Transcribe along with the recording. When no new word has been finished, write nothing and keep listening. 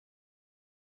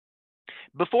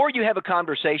Before you have a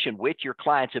conversation with your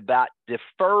clients about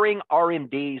deferring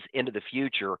RMDs into the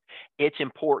future, it's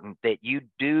important that you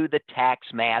do the tax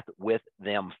math with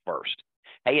them first.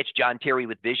 Hey, it's John Terry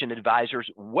with Vision Advisors.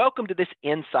 Welcome to this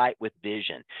Insight with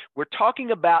Vision. We're talking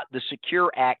about the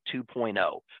Secure Act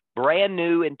 2.0, brand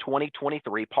new in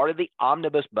 2023, part of the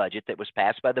omnibus budget that was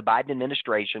passed by the Biden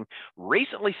administration,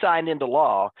 recently signed into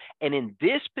law. And in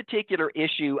this particular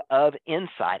issue of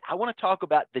Insight, I want to talk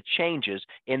about the changes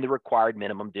in the required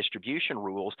minimum distribution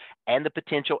rules and the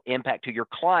potential impact to your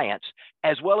clients,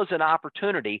 as well as an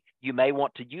opportunity you may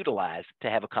want to utilize to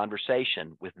have a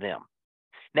conversation with them.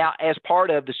 Now, as part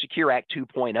of the Secure Act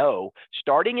 2.0,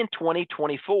 starting in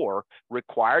 2024,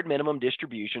 required minimum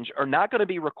distributions are not going to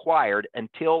be required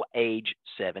until age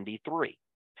 73.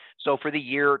 So for the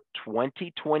year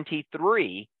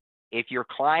 2023, if your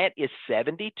client is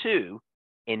 72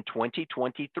 in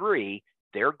 2023,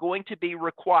 they're going to be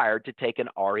required to take an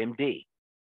RMD.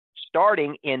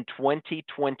 Starting in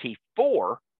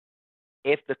 2024,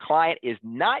 if the client is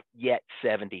not yet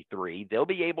 73, they'll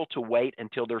be able to wait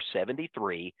until they're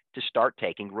 73 to start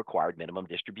taking required minimum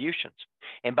distributions.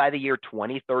 And by the year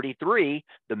 2033,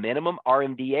 the minimum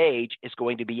RMD age is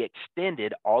going to be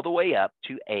extended all the way up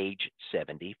to age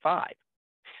 75.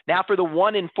 Now, for the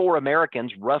 1 in 4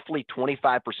 Americans, roughly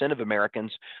 25% of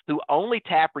Americans who only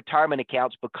tap retirement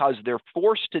accounts because they're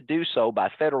forced to do so by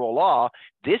federal law,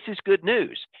 this is good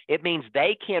news. It means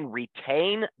they can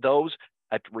retain those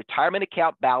retirement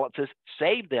account balances,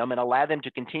 save them, and allow them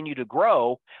to continue to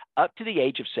grow up to the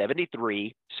age of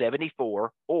 73,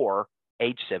 74, or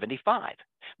age 75.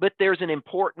 But there's an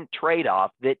important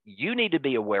trade-off that you need to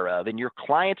be aware of and your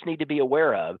clients need to be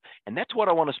aware of, and that's what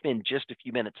I want to spend just a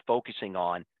few minutes focusing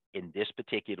on in this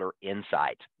particular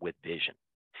Insight with Vision.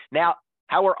 Now,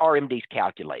 how are RMDs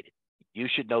calculated? You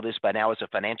should know this by now as a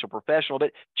financial professional,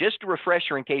 but just a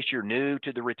refresher in case you're new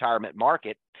to the retirement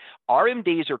market,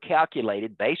 RMDs are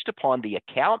calculated based upon the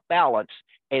account balance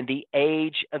and the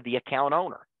age of the account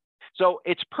owner. So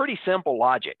it's pretty simple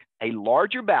logic. A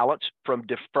larger balance from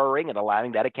deferring and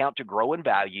allowing that account to grow in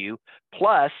value,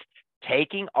 plus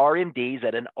taking RMDs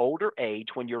at an older age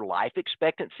when your life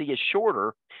expectancy is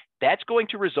shorter, that's going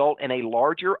to result in a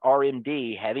larger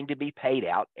RMD having to be paid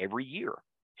out every year.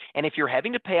 And if you're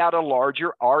having to pay out a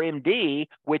larger RMD,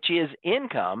 which is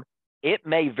income, it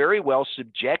may very well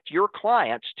subject your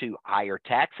clients to higher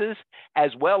taxes,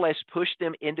 as well as push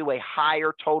them into a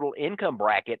higher total income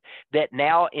bracket that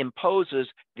now imposes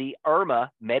the IRMAA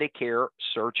Medicare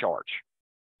surcharge.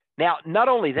 Now, not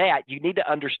only that, you need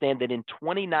to understand that in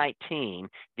 2019,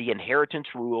 the inheritance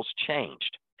rules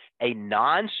changed. A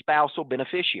non-spousal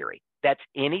beneficiary, that's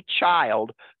any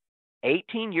child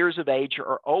 18 years of age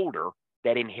or older,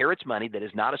 that inherits money that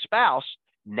is not a spouse,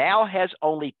 now has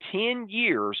only 10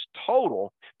 years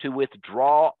total to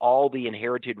withdraw all the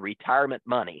inherited retirement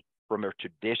money from a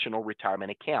traditional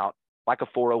retirement account like a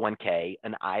 401k,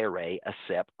 an IRA, a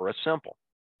SEP, or a Simple.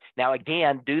 Now,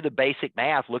 again, do the basic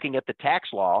math looking at the tax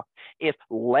law. If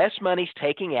less money's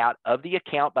taken out of the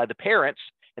account by the parents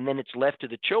and then it's left to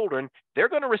the children, they're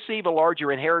going to receive a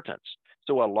larger inheritance.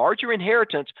 So a larger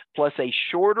inheritance plus a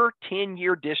shorter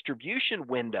 10-year distribution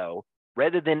window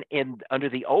rather than under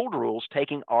the old rules,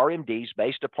 taking RMDs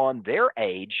based upon their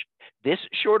age, this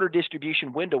shorter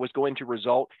distribution window is going to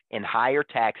result in higher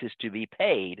taxes to be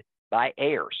paid by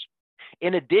heirs.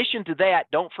 In addition to that,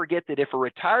 don't forget that if a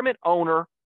retirement owner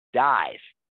dies,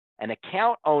 an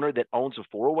account owner that owns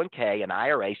a 401k, an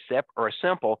IRA, SEP, or a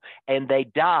Simple, and they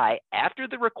die after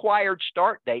the required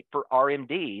start date for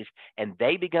RMDs, and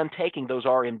they begun taking those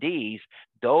RMDs,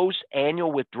 those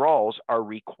annual withdrawals are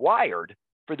required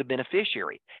for the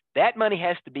beneficiary. That money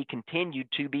has to be continued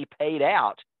to be paid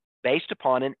out based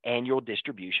upon an annual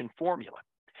distribution formula.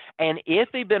 And if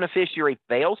the beneficiary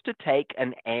fails to take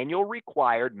an annual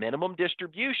required minimum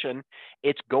distribution,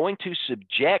 it's going to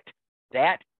subject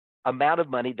that amount of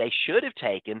money they should have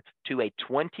taken to a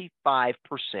 25%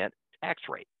 tax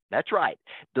rate. That's right.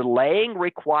 Delaying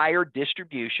required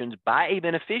distributions by a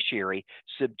beneficiary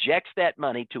subjects that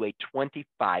money to a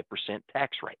 25%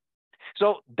 tax rate.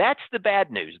 So that's the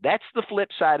bad news. That's the flip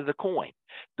side of the coin.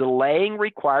 Delaying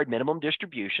required minimum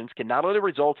distributions can not only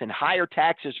result in higher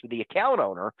taxes for the account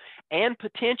owner and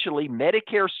potentially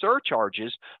Medicare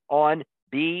surcharges on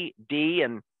B, D,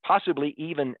 and possibly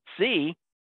even C,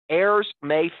 heirs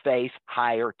may face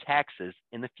higher taxes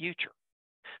in the future.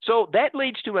 So that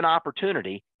leads to an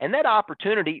opportunity, and that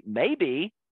opportunity may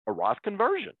be a Roth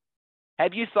conversion.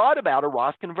 Have you thought about a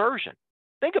Roth conversion?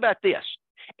 Think about this.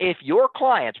 If your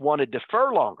clients want to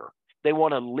defer longer, they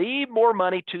want to leave more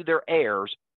money to their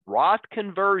heirs, Roth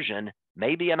conversion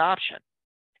may be an option.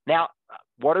 Now,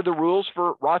 what are the rules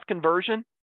for Roth conversion?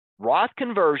 Roth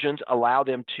conversions allow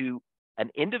an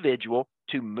individual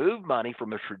to move money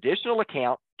from a traditional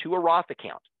account to a Roth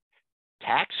account.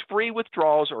 Tax-free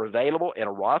withdrawals are available in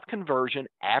a Roth conversion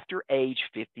after age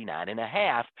 59 and a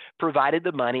half, provided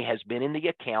the money has been in the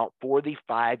account for the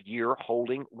 5-year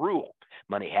holding rule.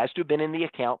 Money has to have been in the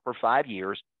account for 5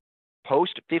 years.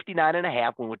 Post 59 and a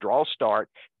half, when withdrawals start,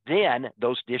 then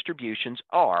those distributions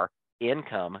are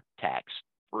income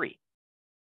tax-free.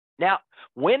 Now,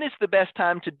 when is the best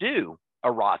time to do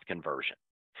a Roth conversion?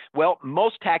 Well,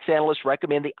 most tax analysts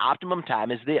recommend the optimum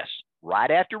time is this: right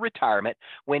after retirement,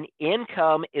 when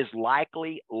income is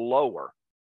likely lower,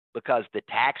 because the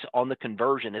tax on the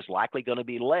conversion is likely going to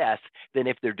be less than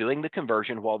if they're doing the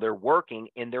conversion while they're working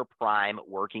in their prime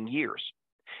working years.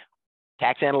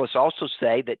 Tax analysts also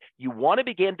say that you want to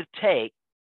begin to take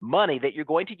money that you're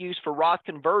going to use for Roth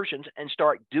conversions and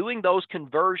start doing those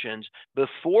conversions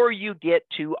before you get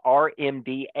to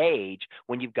RMD age,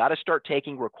 when you've got to start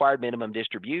taking required minimum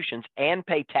distributions and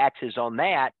pay taxes on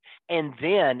that, and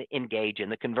then engage in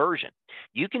the conversion.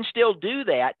 You can still do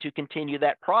that to continue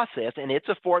that process, and it's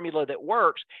a formula that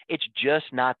works. It's just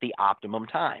not the optimum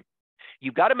time.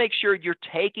 You've got to make sure you're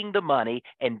taking the money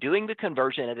and doing the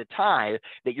conversion at a time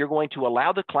that you're going to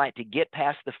allow the client to get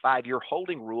past the 5-year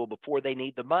holding rule before they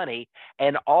need the money,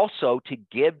 and also to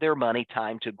give their money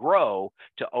time to grow,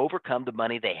 to overcome the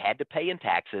money they had to pay in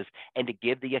taxes, and to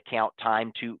give the account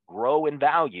time to grow in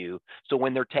value, so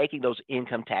when they're taking those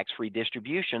income tax-free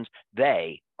distributions,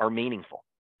 they are meaningful.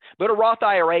 But a Roth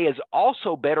IRA is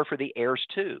also better for the heirs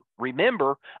too.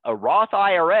 Remember, a Roth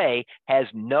IRA has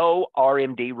no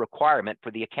RMD requirement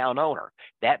for the account owner.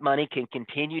 That money can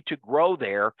continue to grow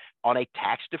there on a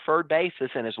tax-deferred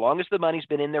basis, and as long as the money's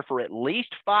been in there for at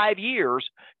least 5 years,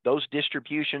 those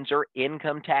distributions are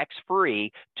income tax-free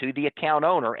to the account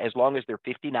owner as long as they're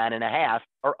 59 and a half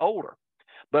or older.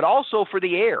 But also for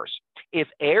the heirs. If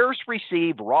heirs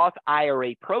receive Roth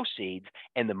IRA proceeds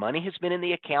and the money has been in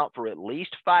the account for at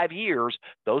least 5 years,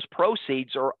 those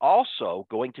proceeds are also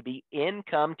going to be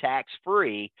income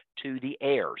tax-free to the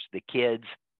heirs, the kids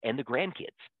and the grandkids.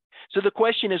 So the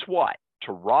question is what?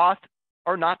 To Roth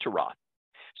or not to Roth?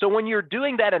 So when you're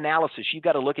doing that analysis, you've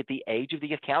got to look at the age of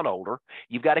the account holder.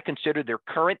 You've got to consider their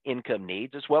current income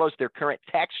needs as well as their current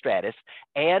tax status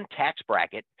and tax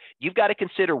bracket. You've got to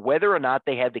consider whether or not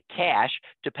they have the cash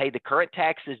to pay the current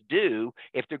taxes due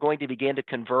if they're going to begin to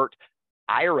convert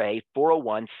IRA,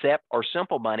 401, SEP, or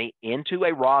simple money into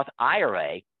a Roth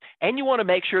IRA. And you want to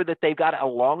make sure that they've got a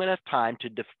long enough time to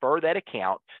defer that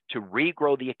account, to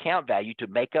regrow the account value, to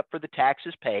make up for the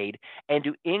taxes paid, and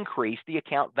to increase the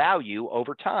account value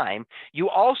over time. You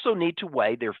also need to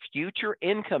weigh their future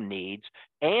income needs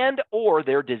and or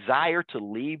their desire to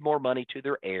leave more money to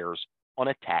their heirs on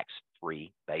a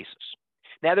tax-free basis.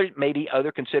 Now, there may be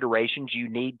other considerations you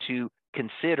need to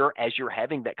consider as you're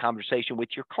having that conversation with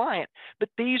your client, but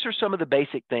these are some of the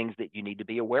basic things that you need to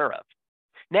be aware of.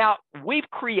 Now, we've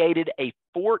created a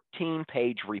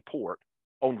 14-page report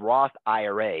on Roth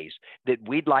IRAs that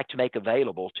we'd like to make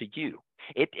available to you.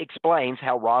 It explains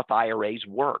how Roth IRAs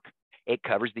work. It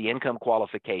covers the income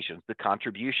qualifications, the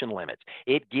contribution limits.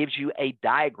 It gives you a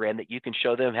diagram that you can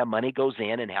show them how money goes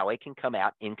in and how it can come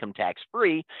out income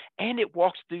tax-free, and it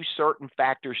walks through certain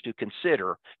factors to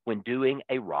consider when doing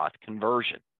a Roth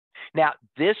conversion. Now,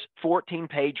 this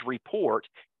 14-page report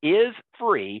is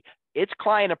free. It's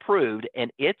client approved,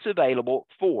 and it's available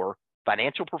for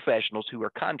financial professionals who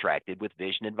are contracted with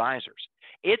Vision Advisors.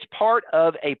 It's part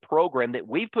of a program that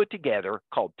we've put together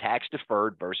called Tax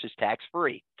Deferred versus Tax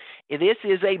Free. This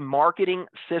is a marketing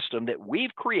system that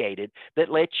we've created that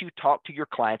lets you talk to your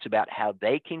clients about how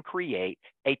they can create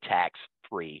a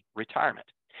tax-free retirement,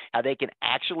 how they can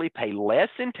actually pay less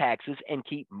in taxes and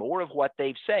keep more of what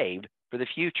they've saved for the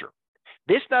future.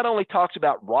 This not only talks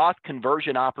about Roth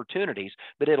conversion opportunities,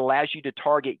 but it allows you to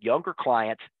target younger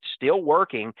clients still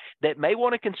working that may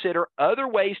want to consider other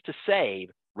ways to save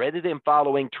rather than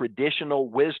following traditional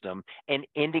wisdom and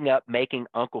ending up making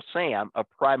Uncle Sam a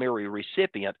primary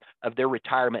recipient of their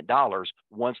retirement dollars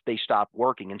once they stop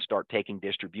working and start taking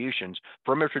distributions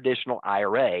from a traditional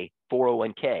IRA,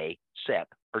 401k, SEP,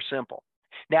 or Simple.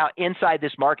 Now, inside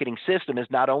this marketing system is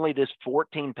not only this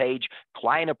 14-page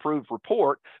client-approved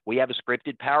report, we have a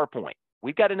scripted PowerPoint.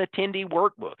 We've got an attendee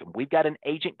workbook, and we've got an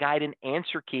agent guide and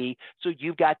answer key, so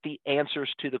you've got the answers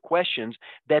to the questions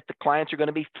that the clients are going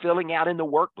to be filling out in the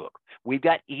workbook. We've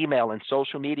got email and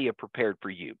social media prepared for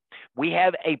you. We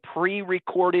have a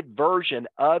pre-recorded version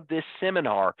of this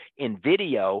seminar in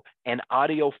video and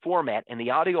audio format, and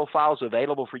the audio file is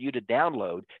available for you to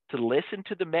download to listen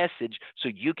to the message so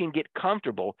you can get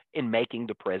comfortable in making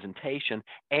the presentation.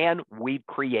 And we've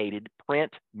created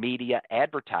print media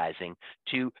advertising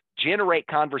to generate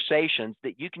conversations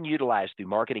that you can utilize through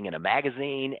marketing in a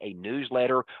magazine, a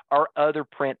newsletter, or other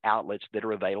print outlets that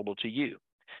are available to you.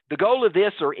 The goal of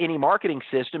this or any marketing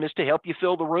system is to help you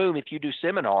fill the room if you do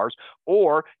seminars,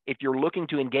 or if you're looking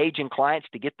to engage in clients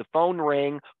to get the phone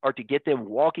ring or to get them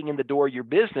walking in the door of your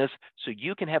business so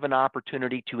you can have an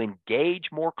opportunity to engage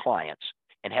more clients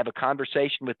and have a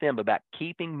conversation with them about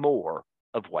keeping more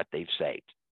of what they've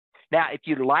saved. Now, if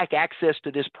you'd like access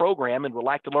to this program and would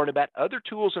like to learn about other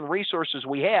tools and resources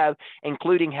we have,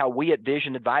 including how we at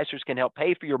Vision Advisors can help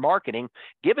pay for your marketing,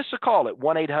 give us a call at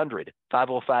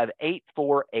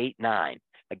 1-800-505-8489.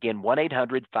 Again,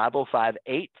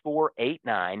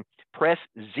 1-800-505-8489. Press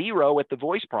 0 at the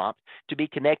voice prompt to be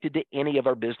connected to any of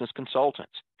our business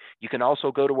consultants. You can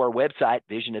also go to our website,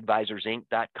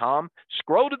 visionadvisorsinc.com.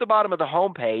 Scroll to the bottom of the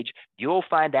homepage. You'll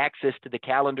find access to the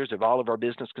calendars of all of our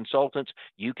business consultants.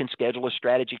 You can schedule a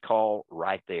strategy call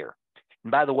right there.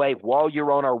 And by the way, while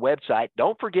you're on our website,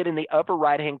 don't forget in the upper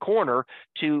right-hand corner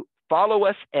to follow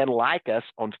us and like us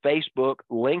on Facebook,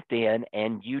 LinkedIn,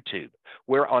 and YouTube,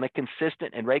 where on a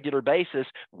consistent and regular basis,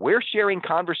 we're sharing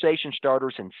conversation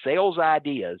starters and sales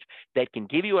ideas that can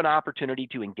give you an opportunity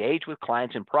to engage with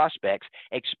clients and prospects,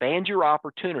 expand your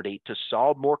opportunity to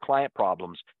solve more client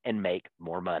problems, and make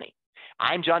more money.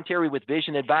 I'm John Terry with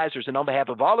Vision Advisors, and on behalf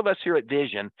of all of us here at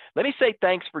Vision, let me say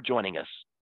thanks for joining us,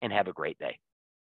 and have a great day.